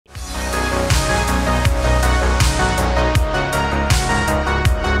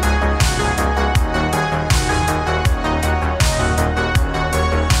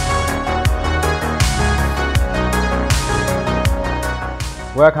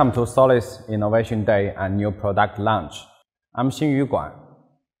Welcome to Solis Innovation Day and New Product Launch. I'm Xinyu Guan,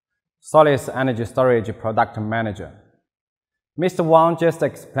 Solis Energy Storage Product Manager. Mr. Wang just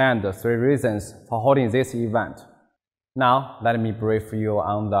explained the 3 reasons for holding this event. Now, let me brief you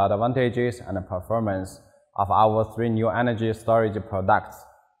on the advantages and performance of our 3 new energy storage products.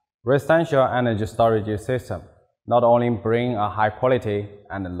 Residential energy storage system not only bring a high quality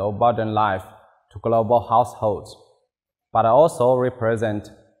and low burden life to global households, but also represent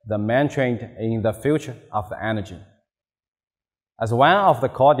the main trend in the future of the energy. As one of the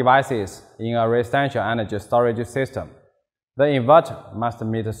core devices in a residential energy storage system, the inverter must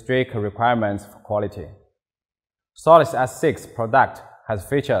meet strict requirements for quality. Solis S6 product has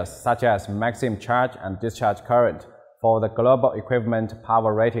features such as maximum charge and discharge current for the global equivalent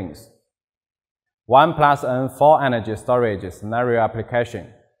power ratings, 1+N 4 energy storage scenario application,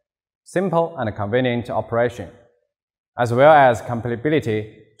 simple and convenient operation, as well as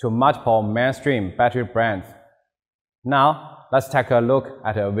compatibility to multiple mainstream battery brands. Now, let's take a look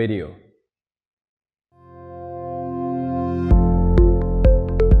at a video.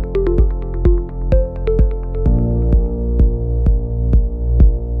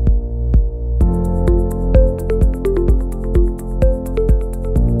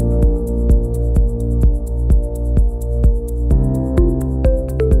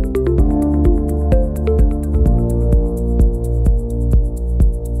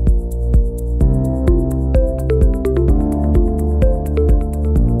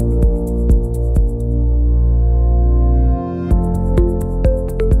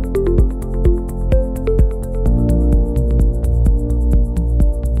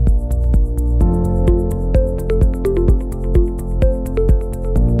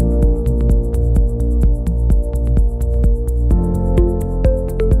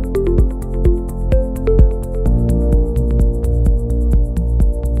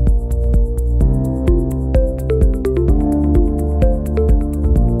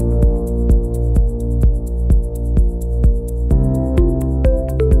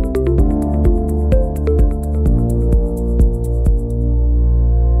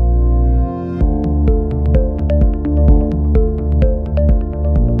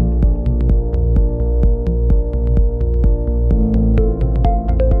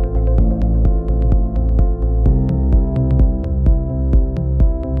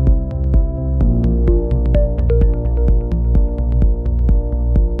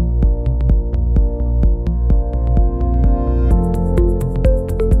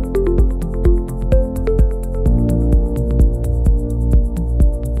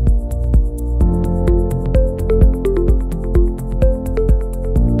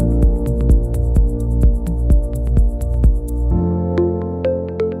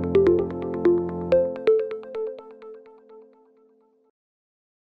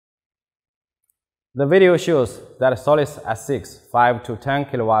 The video shows that Solis S6 5 to 10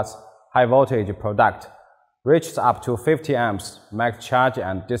 kW high voltage product reaches up to 50 amps max charge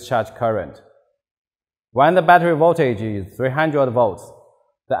and discharge current. When the battery voltage is 300 volts,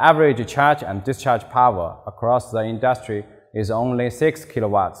 the average charge and discharge power across the industry is only 6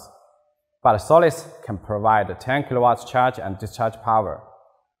 kW, but Solis can provide 10 kW charge and discharge power,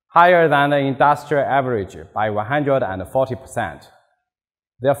 higher than the industrial average by 140%.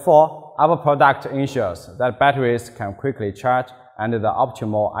 Therefore, our product ensures that batteries can quickly charge under the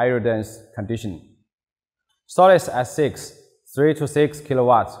optimal irradiance condition. Solis S6 3 to 6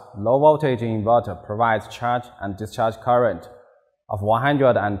 kW low voltage inverter provides charge and discharge current of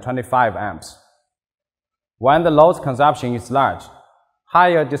 125 amps. When the load consumption is large,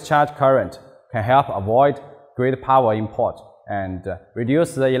 higher discharge current can help avoid grid power import and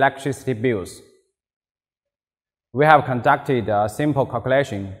reduce the electricity bills. We have conducted a simple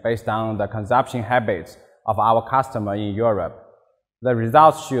calculation based on the consumption habits of our customer in Europe. The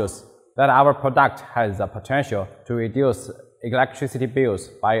result shows that our product has the potential to reduce electricity bills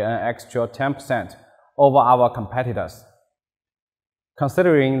by an extra 10% over our competitors.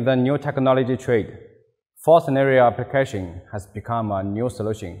 Considering the new technology trend, 4 scenario application has become a new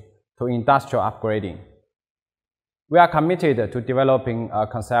solution to industrial upgrading. We are committed to developing a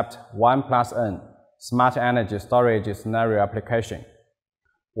concept 1+N smart energy storage scenario application,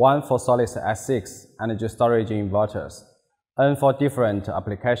 1 for Solis S6 energy storage inverters, N for different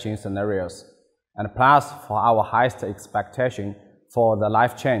application scenarios, and plus for our highest expectation for the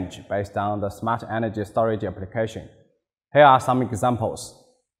life change based on the smart energy storage application. Here are some examples.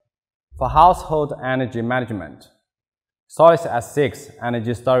 For household energy management, Solis S6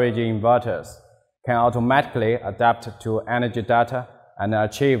 energy storage inverters can automatically adapt to energy data and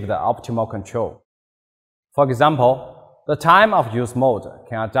achieve the optimal control. For example, The time of use mode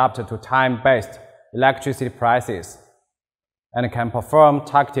can adapt to time-based electricity prices and can perform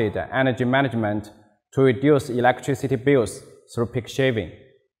targeted energy management to reduce electricity bills through peak shaving.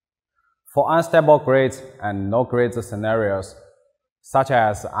 For unstable grids and no-grid scenarios, such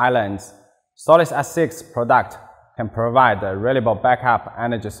as islands, Solis S6 product can provide a reliable backup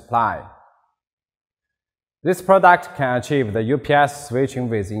energy supply. This product can achieve the UPS switching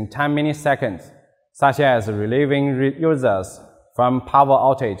within 10 milliseconds, such as relieving users from power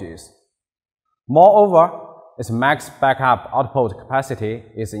outages. Moreover, its max backup output capacity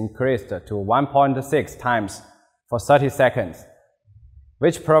is increased to 1.6 times for 30 seconds,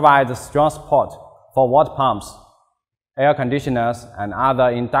 which provides strong support for water pumps, air conditioners, and other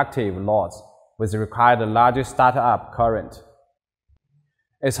inductive loads with required large startup current.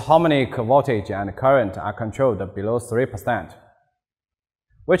 Its harmonic voltage and current are controlled below 3%,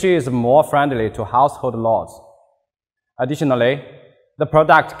 which is more friendly to household loads. Additionally, the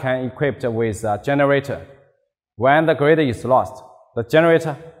product can be equipped with a generator. When the grid is lost, the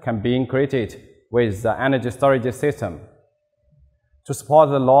generator can be integrated with the energy storage system to support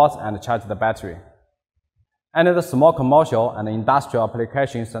the loads and charge the battery. In the small commercial and industrial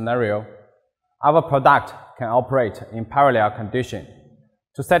application scenario, our product can operate in parallel condition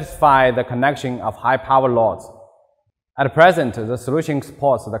to satisfy the connection of high-power loads. At present, the solution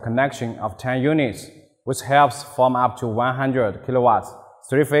supports the connection of 10 units, which helps form up to 100 kilowatts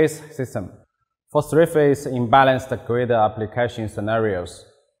three-phase system. For three-phase imbalanced grid application scenarios,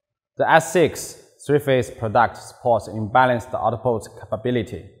 the S6 three-phase product supports imbalanced output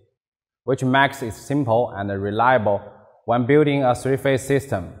capability, which makes it simple and reliable when building a three-phase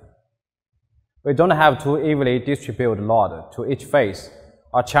system. We don't have to evenly distribute load to each phase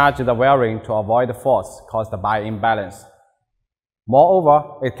or charge the wiring to avoid faults caused by imbalance.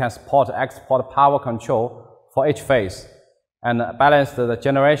 Moreover, it can support export power control for each phase and balance the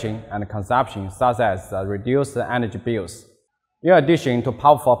generation and consumption such as reduce the energy bills. In addition to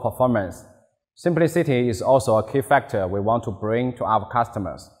powerful performance, simplicity is also a key factor we want to bring to our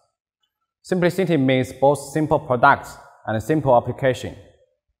customers. Simplicity means both simple products and simple application.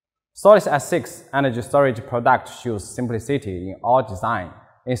 Solis S6 energy storage product shows simplicity in all design,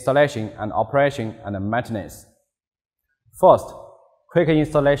 installation, and operation and maintenance. First, quick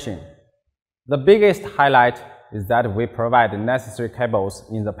installation. The biggest highlight is that we provide necessary cables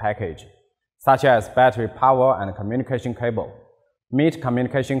in the package, such as battery power and communication cable, meet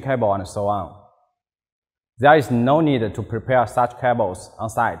communication cable, and so on. There is no need to prepare such cables on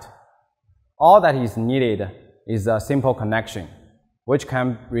site. All that is needed is a simple connection, which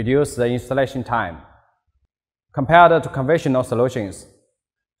can reduce the installation time. Compared to conventional solutions,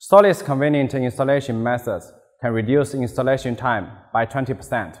 Solis' convenient installation methods can reduce installation time by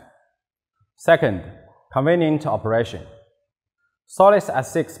 20%. Second, convenient operation. Solis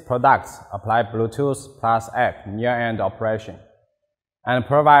S6 products apply Bluetooth plus app near-end operation and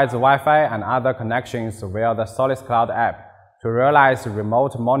provides Wi-Fi and other connections via the Solis Cloud app to realize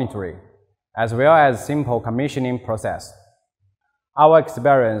remote monitoring, as well as simple commissioning process. Our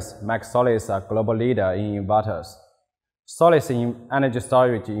experience makes Solis a global leader in inverters. Solis energy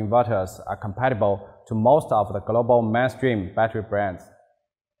storage inverters are compatible to most of the global mainstream battery brands.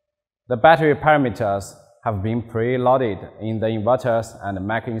 The battery parameters have been pre-loaded in the inverters and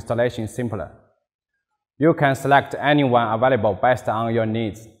make installation simpler. You can select any one available based on your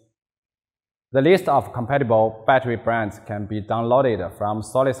needs. The list of compatible battery brands can be downloaded from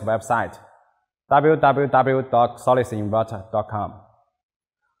Solis website, www.solisinverter.com.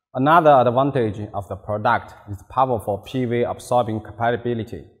 Another advantage of the product is powerful PV absorbing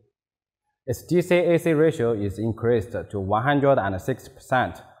capability. Its DC-AC ratio is increased to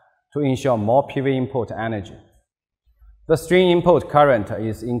 160% to ensure more PV input energy. The string input current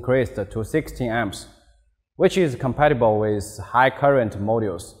is increased to 16 amps, which is compatible with high current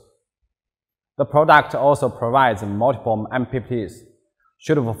modules. The product also provides multiple MPPTs,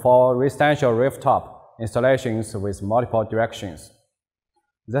 suitable for residential rooftop installations with multiple directions.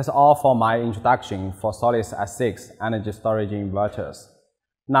 That's all for my introduction for Solis S6 energy storage inverters.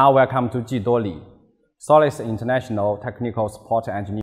 Now welcome to Jiduo Li, Solis International Technical Support Engineer.